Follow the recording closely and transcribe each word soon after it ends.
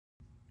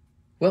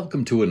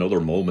Welcome to another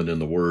moment in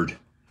the Word.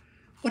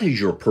 What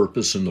is your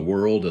purpose in the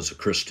world as a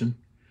Christian?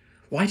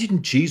 Why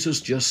didn't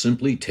Jesus just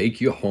simply take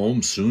you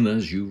home soon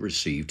as you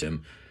received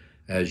Him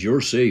as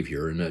your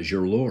Savior and as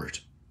your Lord?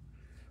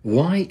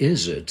 Why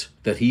is it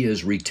that He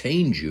has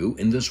retained you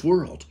in this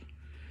world?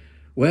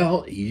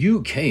 Well,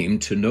 you came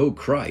to know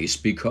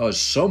Christ because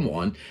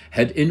someone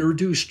had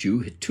introduced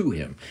you to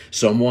Him.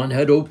 Someone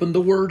had opened the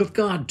Word of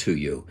God to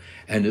you.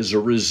 And as a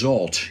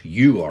result,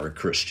 you are a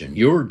Christian.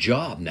 Your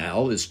job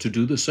now is to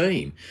do the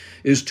same,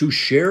 is to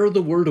share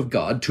the Word of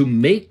God, to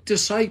make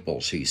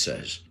disciples, He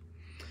says.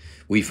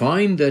 We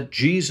find that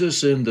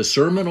Jesus in the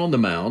Sermon on the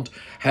Mount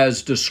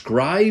has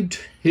described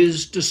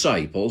His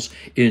disciples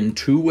in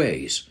two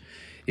ways.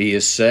 He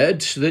has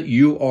said that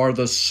you are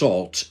the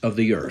salt of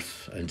the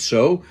earth. And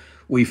so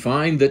we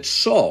find that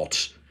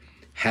salt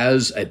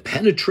has a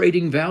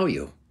penetrating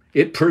value.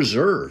 It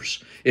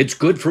preserves. It's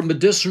good for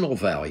medicinal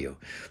value.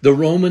 The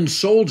Roman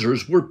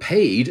soldiers were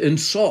paid in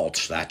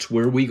salt. That's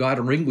where we got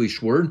our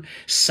English word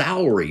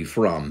salary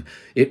from.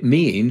 It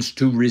means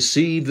to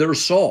receive their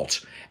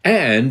salt.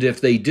 And if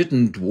they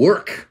didn't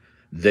work,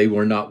 they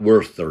were not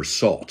worth their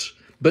salt.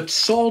 But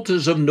salt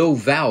is of no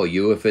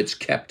value if it's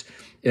kept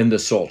in the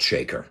salt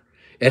shaker.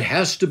 It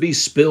has to be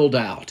spilled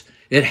out.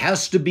 It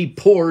has to be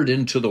poured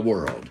into the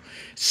world.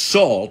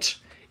 Salt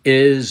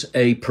is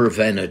a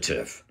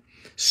preventative.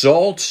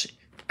 Salt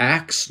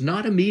acts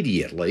not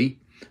immediately,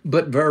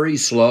 but very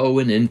slow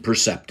and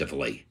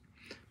imperceptibly.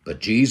 But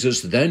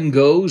Jesus then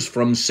goes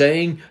from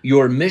saying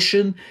your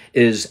mission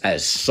is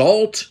as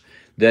salt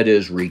that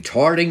is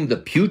retarding the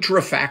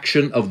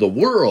putrefaction of the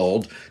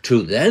world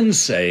to then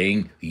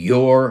saying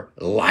you're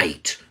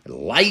light.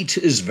 Light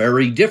is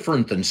very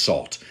different than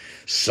salt.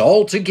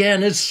 Salt,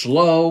 again, is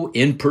slow,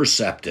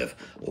 imperceptive.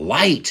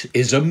 Light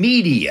is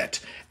immediate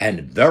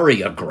and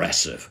very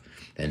aggressive.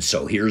 And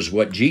so here's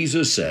what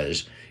Jesus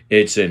says.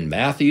 It's in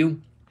Matthew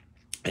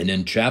and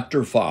in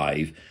chapter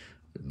 5,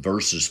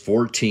 verses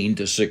 14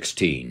 to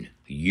 16.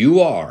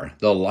 You are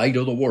the light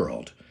of the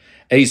world.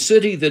 A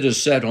city that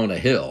is set on a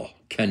hill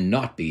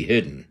cannot be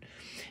hidden.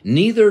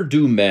 Neither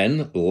do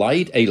men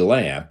light a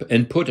lamp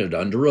and put it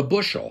under a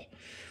bushel,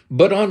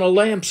 but on a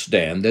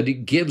lampstand that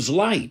it gives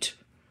light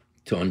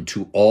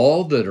unto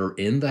all that are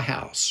in the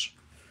house.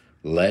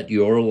 Let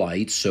your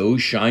light so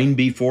shine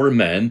before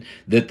men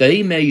that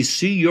they may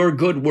see your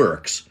good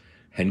works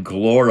and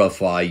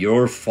glorify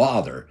your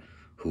Father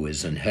who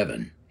is in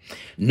heaven.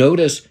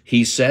 Notice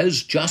he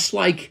says, just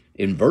like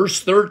in verse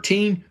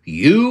 13,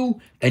 you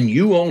and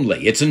you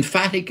only. It's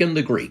emphatic in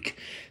the Greek.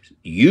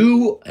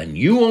 You and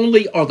you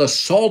only are the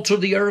salt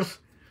of the earth.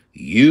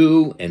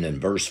 You, and in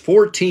verse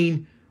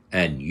 14,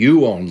 and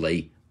you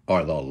only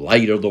are the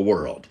light of the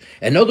world.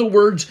 In other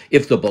words,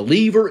 if the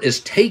believer is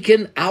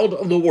taken out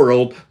of the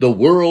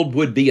world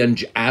would be in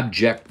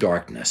abject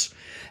darkness.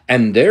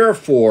 And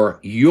therefore,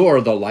 you're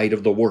the light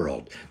of the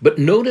world. But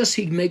notice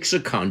he makes a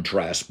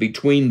contrast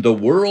between the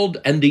world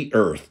and the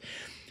earth.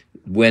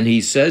 When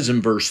he says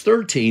in verse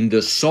 13,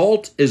 the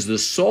salt is the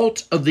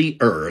salt of the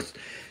earth,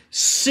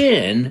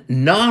 sin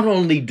not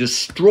only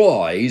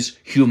destroys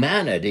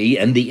humanity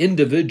and the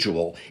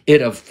individual,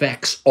 it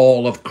affects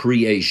all of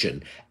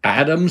creation.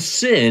 Adam's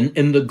sin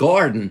in the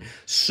garden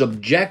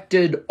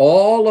subjected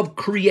all of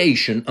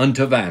creation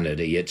unto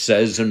vanity, it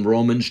says in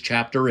Romans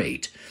chapter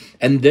 8.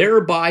 And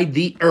thereby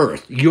the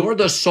earth, you're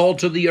the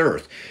salt of the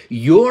earth.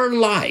 Your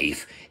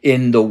life,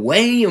 in the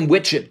way in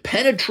which it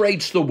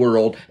penetrates the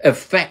world,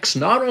 affects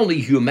not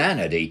only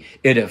humanity,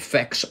 it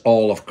affects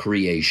all of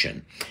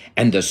creation.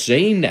 And the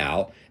same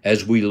now,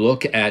 as we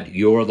look at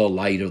you're the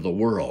light of the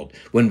world.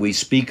 When we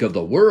speak of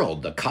the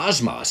world, the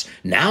cosmos,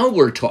 now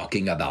we're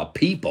talking about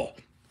people.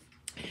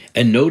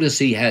 And notice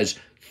he has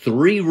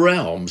three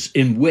realms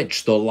in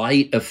which the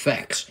light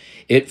affects.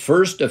 It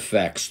first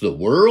affects the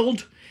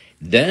world,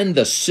 then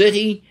the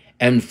city,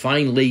 and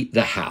finally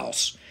the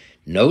house.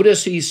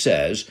 Notice he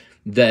says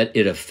that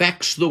it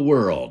affects the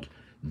world.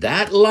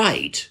 That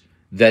light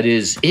that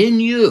is in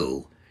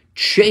you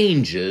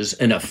changes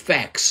and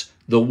affects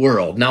the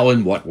world. Now,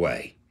 in what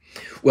way?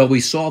 Well,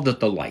 we saw that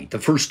the light, the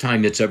first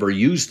time it's ever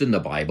used in the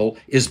Bible,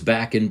 is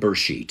back in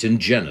Bereshit, in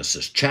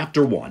Genesis,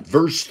 chapter 1,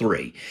 verse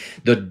 3.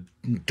 The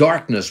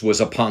darkness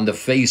was upon the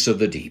face of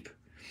the deep.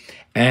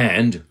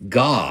 And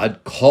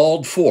God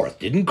called forth,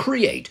 didn't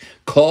create,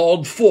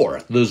 called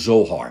forth the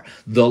Zohar,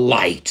 the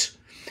light.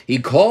 He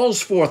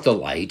calls forth the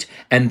light,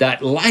 and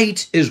that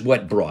light is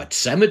what brought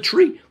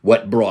symmetry,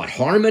 what brought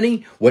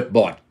harmony, what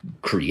brought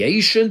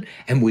creation.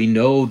 And we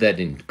know that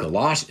in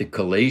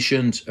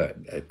Colossians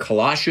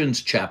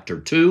chapter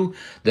 2,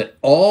 that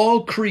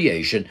all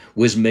creation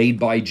was made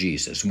by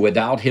Jesus.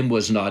 Without him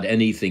was not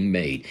anything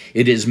made.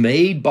 It is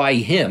made by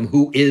him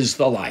who is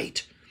the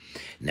light.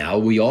 Now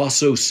we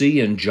also see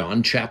in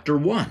John chapter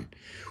 1,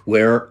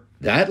 where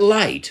that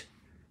light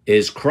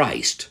is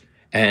Christ,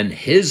 and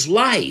his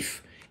life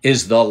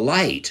is the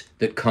light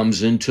that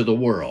comes into the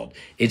world.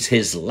 It's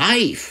his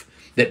life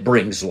that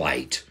brings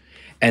light.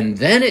 And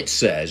then it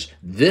says,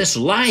 this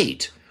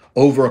light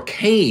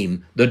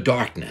overcame the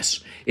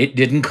darkness. It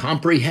didn't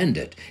comprehend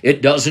it.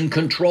 It doesn't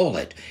control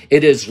it.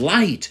 It is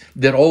light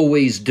that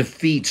always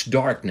defeats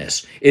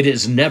darkness. It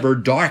is never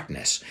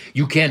darkness.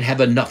 You can't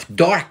have enough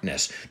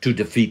darkness to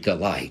defeat the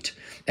light.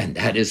 And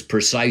that is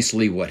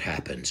precisely what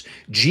happens.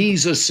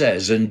 Jesus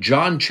says in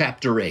John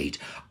chapter 8,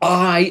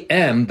 I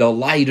am the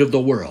light of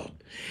the world,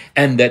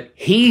 and that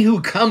he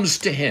who comes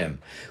to him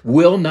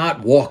will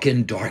not walk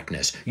in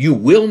darkness. You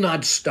will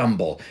not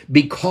stumble,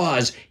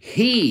 because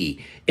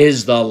he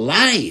is the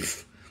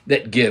life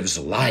that gives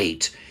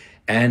light.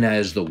 And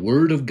as the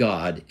word of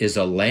God is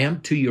a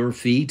lamp to your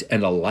feet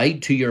and a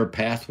light to your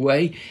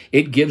pathway,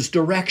 it gives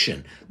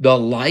direction. The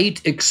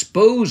light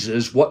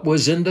exposes what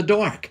was in the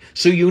dark,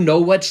 so you know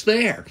what's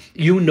there.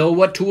 You know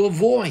what to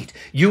avoid.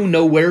 You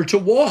know where to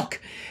walk.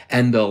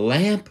 And the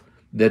lamp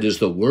that is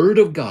the word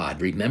of God,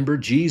 remember,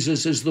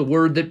 Jesus is the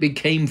word that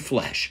became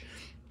flesh.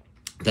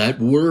 That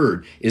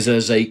word is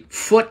as a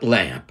foot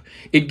lamp.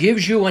 It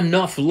gives you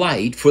enough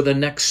light for the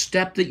next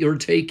step that you're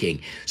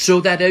taking,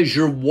 so that as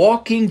you're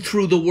walking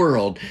through the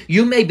world,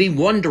 you may be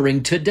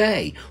wondering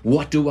today,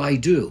 what do I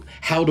do?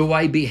 How do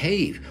I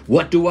behave?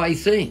 What do I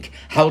think?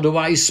 How do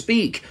I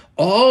speak?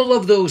 All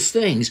of those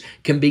things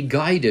can be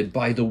guided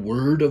by the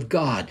Word of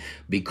God,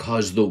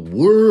 because the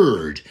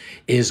Word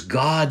is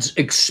God's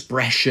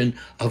expression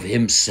of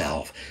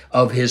Himself,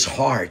 of His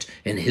heart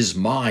and His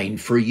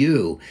mind for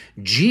you.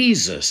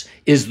 Jesus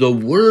is the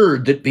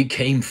Word that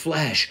became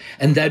flesh,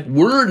 and that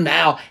Word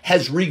now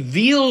has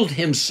revealed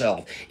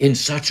Himself in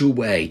such a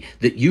way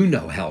that you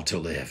know how to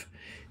live.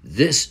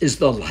 This is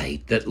the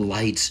light that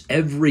lights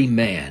every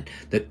man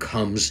that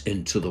comes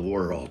into the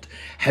world.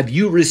 Have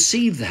you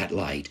received that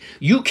light?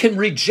 You can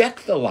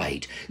reject the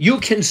light. You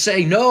can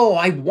say, no,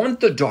 I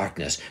want the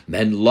darkness.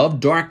 Men love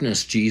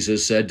darkness,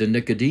 Jesus said to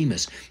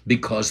Nicodemus,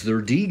 because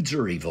their deeds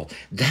are evil.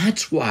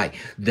 That's why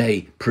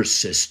they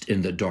persist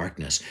in the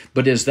darkness.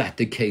 But is that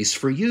the case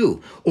for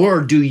you? Or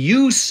do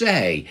you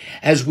say,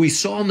 as we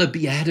saw in the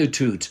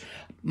Beatitudes,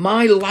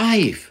 my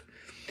life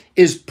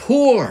is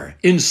poor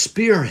in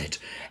spirit,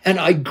 and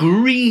I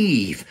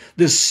grieve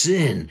the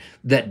sin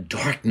that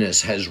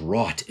darkness has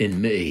wrought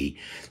in me.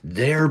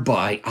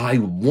 Thereby I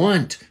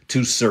want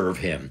to serve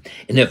him.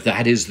 And if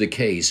that is the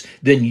case,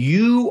 then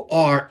you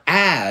are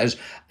as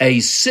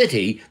a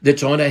city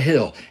that's on a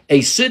hill,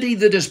 a city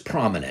that is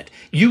prominent.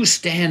 You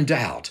stand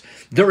out.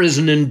 There is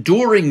an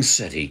enduring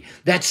city,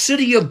 that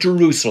city of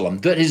Jerusalem,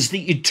 that is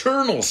the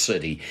eternal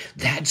city,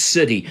 that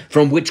city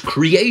from which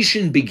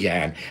creation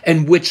began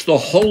and which the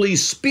Holy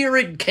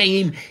Spirit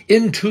came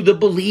into the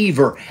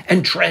believer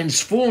and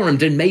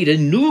transformed and made a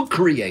new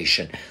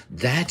creation.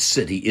 That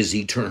city is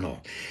eternal.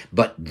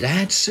 But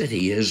that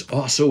city is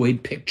also a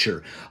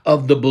picture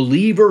of the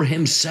believer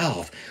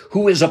himself,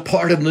 who is a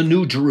part of the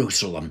New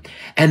Jerusalem,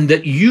 and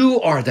that you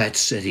are that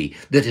city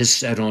that is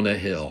set on a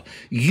hill.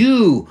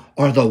 You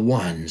are the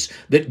ones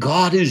that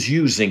God is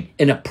using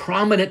in a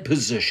prominent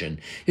position.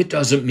 It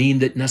doesn't mean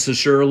that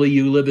necessarily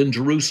you live in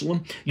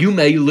Jerusalem. You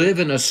may live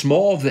in a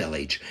small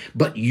village,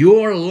 but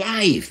your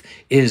life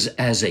is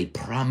as a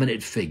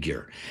prominent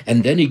figure.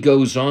 And then he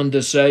goes on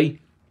to say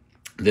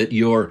that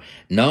you're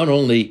not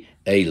only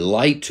a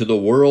light to the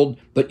world,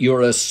 but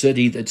you're a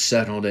city that's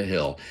set on a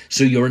hill.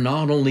 So you're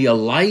not only a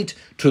light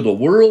to the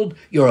world,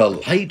 you're a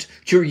light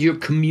to your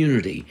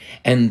community.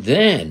 And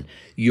then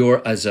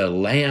you're as a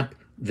lamp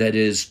that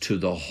is to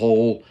the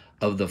whole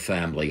of the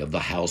family, of the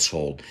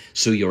household.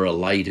 So you're a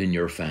light in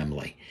your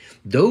family.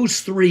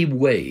 Those three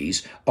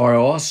ways are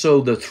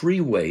also the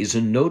three ways,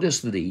 and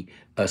notice the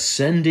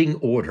ascending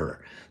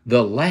order.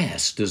 The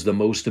last is the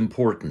most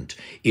important.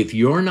 If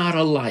you're not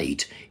a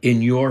light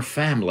in your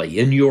family,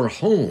 in your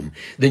home,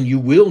 then you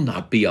will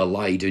not be a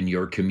light in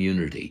your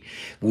community.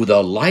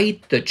 The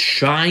light that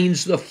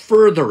shines the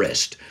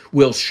furthest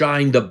will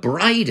shine the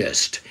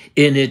brightest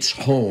in its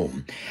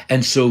home.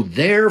 And so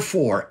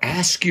therefore,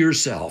 ask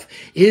yourself,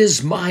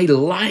 is my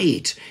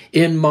light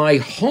in my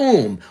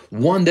home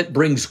one that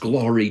brings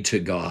glory to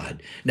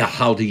God? Now,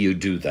 how do you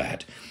do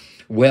that?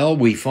 Well,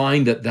 we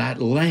find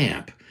that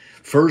lamp,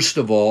 first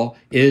of all,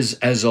 is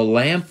as a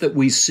lamp that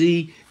we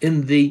see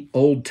in the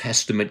Old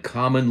Testament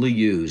commonly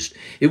used.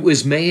 It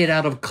was made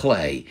out of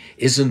clay.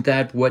 Isn't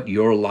that what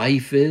your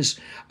life is?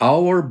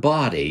 Our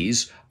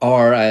bodies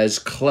are as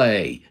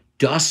clay.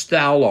 Dust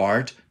thou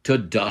art, to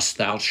dust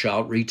thou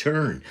shalt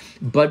return.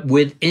 But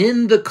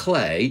within the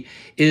clay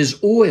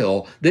is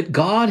oil that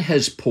God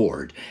has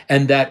poured.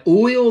 And that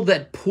oil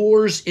that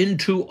pours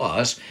into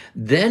us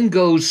then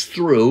goes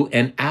through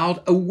and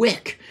out a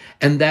wick.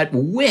 And that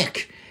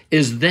wick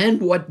is then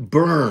what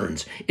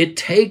burns. It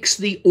takes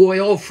the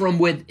oil from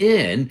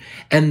within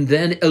and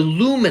then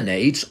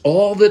illuminates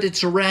all that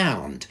it's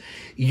around.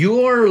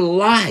 Your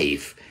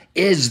life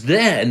is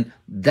then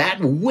that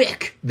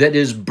wick that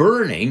is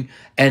burning,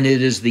 and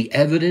it is the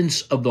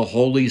evidence of the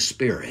Holy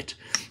Spirit.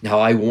 Now,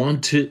 I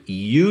want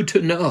you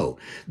to know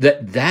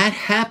that that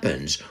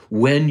happens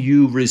when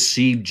you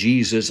receive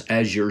Jesus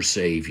as your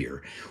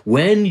Savior.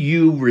 When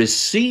you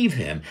receive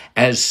him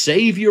as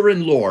Savior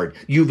and Lord,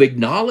 you've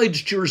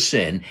acknowledged your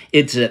sin.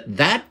 It's at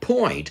that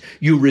point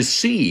you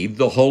receive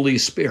the Holy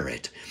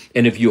Spirit.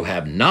 And if you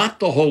have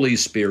not the Holy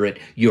Spirit,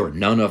 you're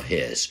none of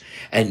his.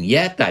 And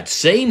yet that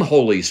same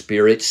Holy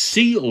Spirit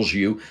seals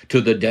you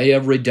to the day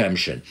of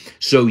redemption.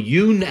 So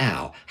you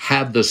now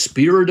have the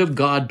Spirit of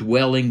God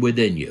dwelling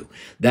within you.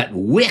 That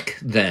wick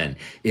then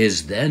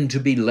is then to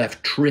be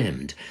left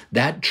trimmed.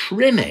 That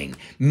trimming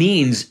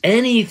means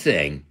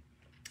anything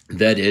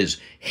that is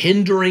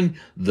hindering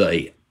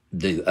the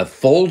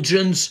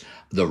effulgence,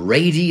 the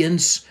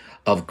radiance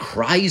of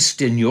Christ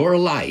in your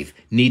life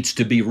needs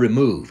to be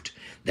removed.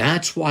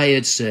 That's why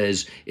it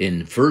says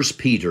in 1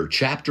 Peter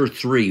chapter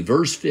 3,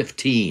 verse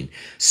 15,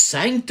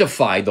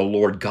 sanctify the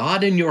Lord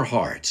God in your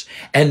hearts,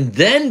 and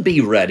then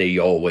be ready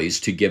always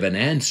to give an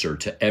answer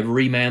to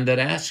every man that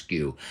asks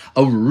you,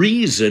 a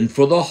reason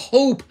for the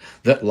hope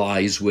that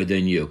lies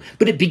within you.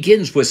 But it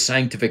begins with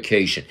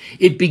sanctification.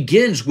 It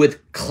begins with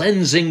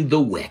cleansing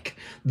the wick.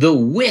 The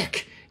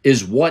wick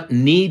is what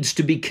needs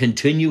to be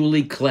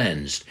continually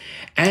cleansed,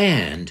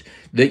 and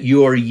that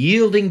you are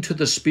yielding to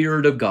the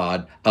Spirit of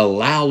God,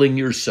 allowing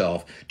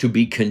yourself to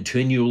be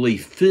continually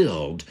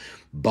filled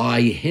by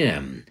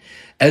him.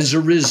 As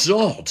a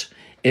result,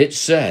 it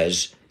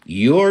says,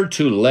 you're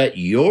to let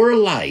your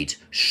light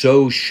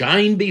so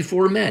shine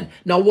before men.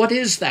 Now, what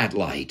is that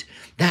light?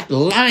 That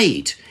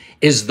light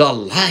is the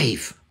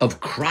life of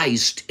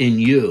Christ in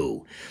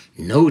you.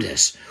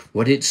 Notice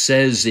what it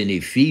says in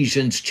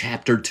Ephesians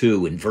chapter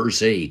 2 and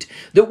verse 8,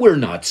 that we're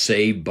not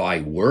saved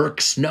by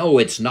works. No,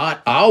 it's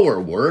not our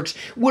works.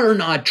 We're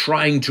not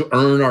trying to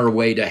earn our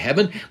way to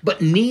heaven,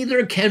 but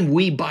neither can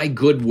we by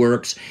good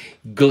works.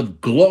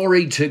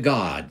 Glory to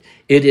God.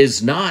 It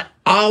is not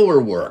our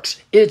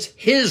works. It's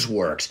his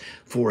works.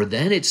 For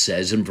then it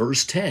says in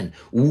verse 10,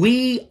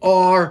 we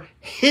are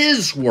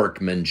his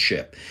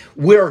workmanship.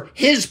 We're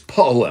his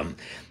poem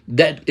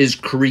that is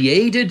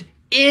created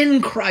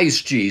in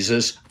Christ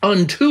Jesus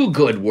unto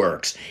good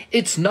works.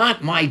 It's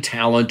not my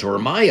talent or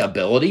my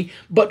ability,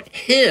 but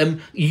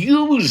him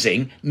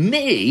using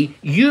me,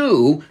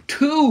 you,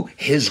 to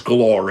his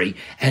glory.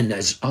 And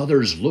as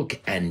others look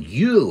at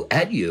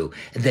you,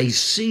 they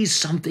see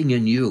something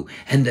in you,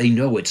 and they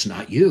know it's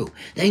not you.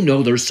 They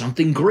know there's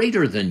something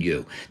greater than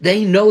you.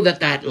 They know that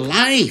that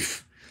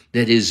life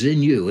that is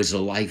in you is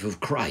the life of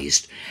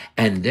Christ,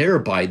 and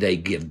thereby they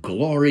give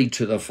glory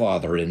to the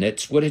Father. And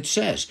it's what it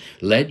says,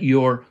 let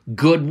your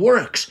good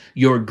works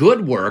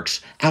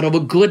out of a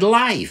good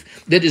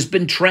life that has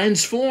been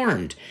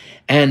transformed,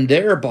 and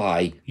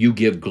thereby you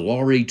give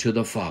glory to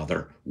the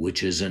Father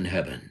which is in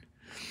heaven.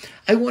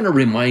 I want to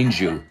remind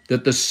you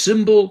that the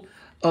symbol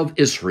of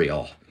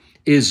Israel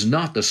is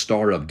not the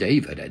Star of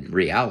David in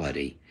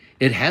reality.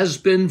 It has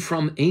been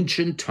from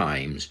ancient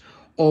times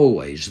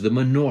always the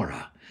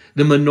menorah.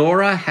 The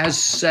menorah has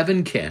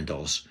 7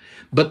 candles,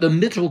 but the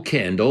middle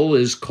candle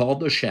is called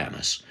the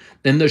shamus,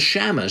 and the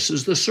shamus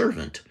is the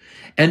servant.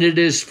 And it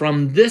is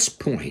from this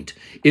point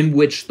in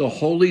which the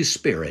Holy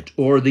Spirit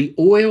or the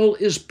oil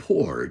is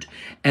poured,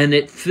 and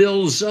it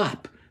fills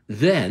up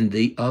then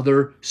the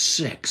other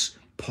 6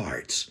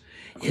 parts.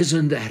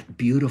 Isn't that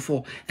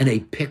beautiful? And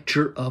a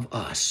picture of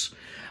us.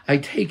 I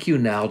take you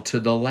now to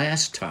the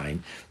last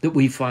time that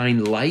we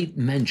find light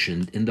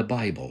mentioned in the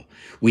Bible.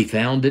 We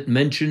found it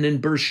mentioned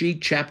in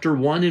Bereshit chapter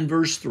 1 and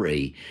verse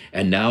 3,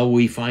 and now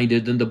we find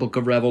it in the book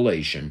of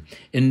Revelation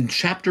in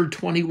chapter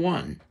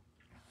 21.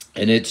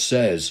 And it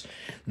says,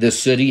 the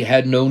city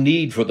had no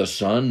need for the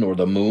sun or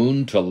the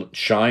moon to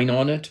shine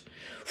on it,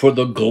 for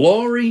the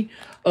glory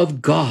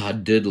of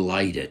God did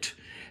light it.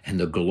 And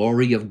the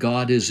glory of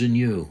God is in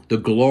you. The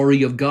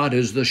glory of God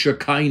is the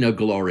Shekinah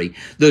glory.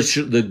 The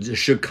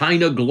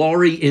Shekinah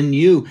glory in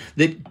you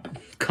that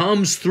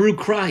comes through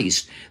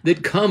Christ,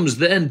 that comes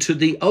then to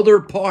the other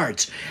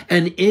parts.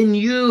 And in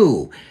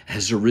you,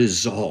 as a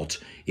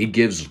result, it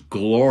gives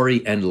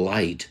glory and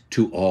light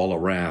to all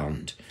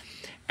around.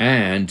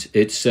 And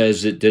it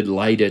says it did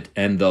light it,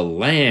 and the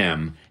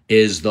Lamb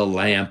is the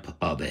lamp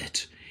of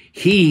it.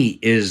 He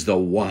is the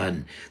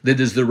one that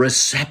is the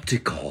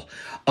receptacle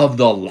of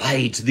the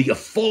light, the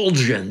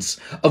effulgence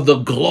of the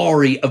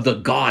glory of the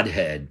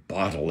Godhead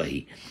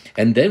bodily.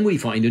 And then we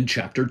find in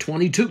chapter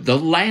 22, the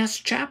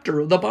last chapter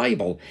of the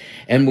Bible,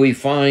 and we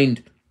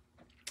find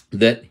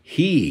that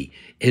he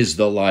is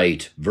the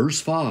light.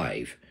 Verse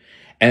 5,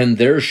 and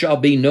there shall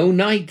be no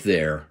night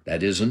there,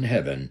 that is in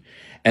heaven,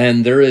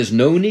 and there is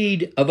no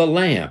need of a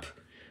lamp,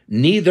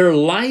 neither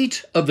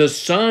light of the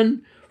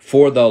sun,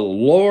 for the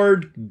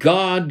Lord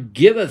God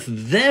giveth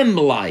them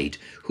light.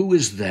 Who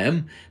is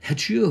them?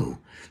 That's you.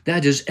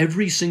 That is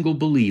every single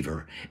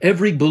believer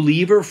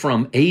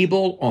from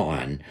Abel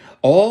on,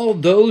 all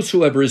those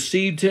who have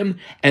received him,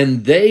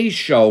 and they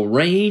shall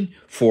reign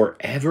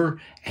forever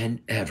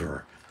and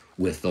ever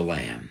with the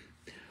Lamb.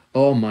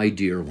 Oh, my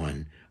dear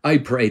one, I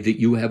pray that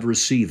you have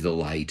received the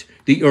light,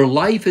 that your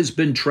life has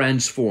been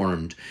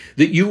transformed,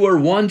 that you were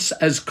once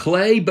as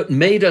clay but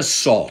made as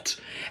salt,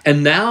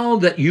 and now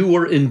that you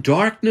were in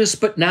darkness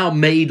but now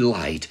made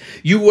light.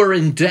 You were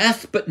in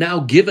death but now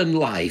given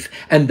life,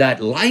 and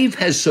that life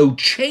has so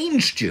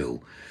changed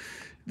you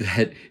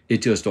that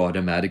it just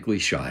automatically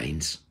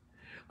shines.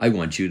 I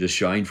want you to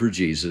shine for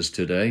Jesus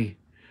today.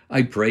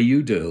 I pray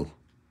you do.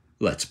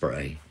 Let's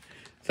pray.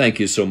 Thank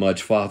you so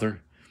much,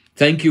 Father.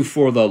 Thank you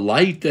for the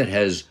light that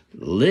has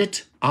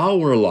lit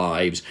our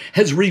lives,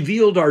 has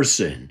revealed our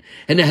sin,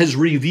 and has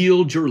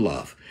revealed your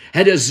love,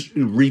 and has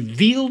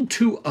revealed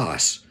to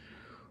us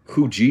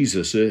who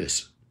Jesus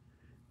is.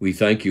 We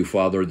thank you,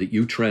 Father, that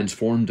you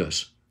transformed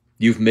us.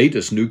 You've made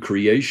us new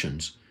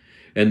creations.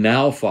 And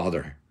now,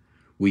 Father,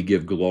 we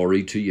give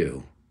glory to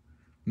you.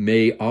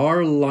 May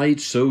our light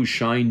so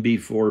shine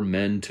before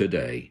men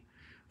today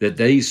that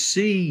they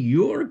see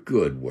your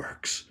good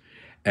works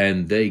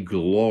and they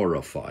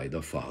glorify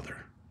the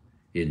Father.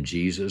 In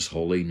Jesus'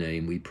 holy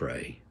name we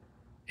pray.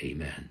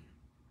 Amen.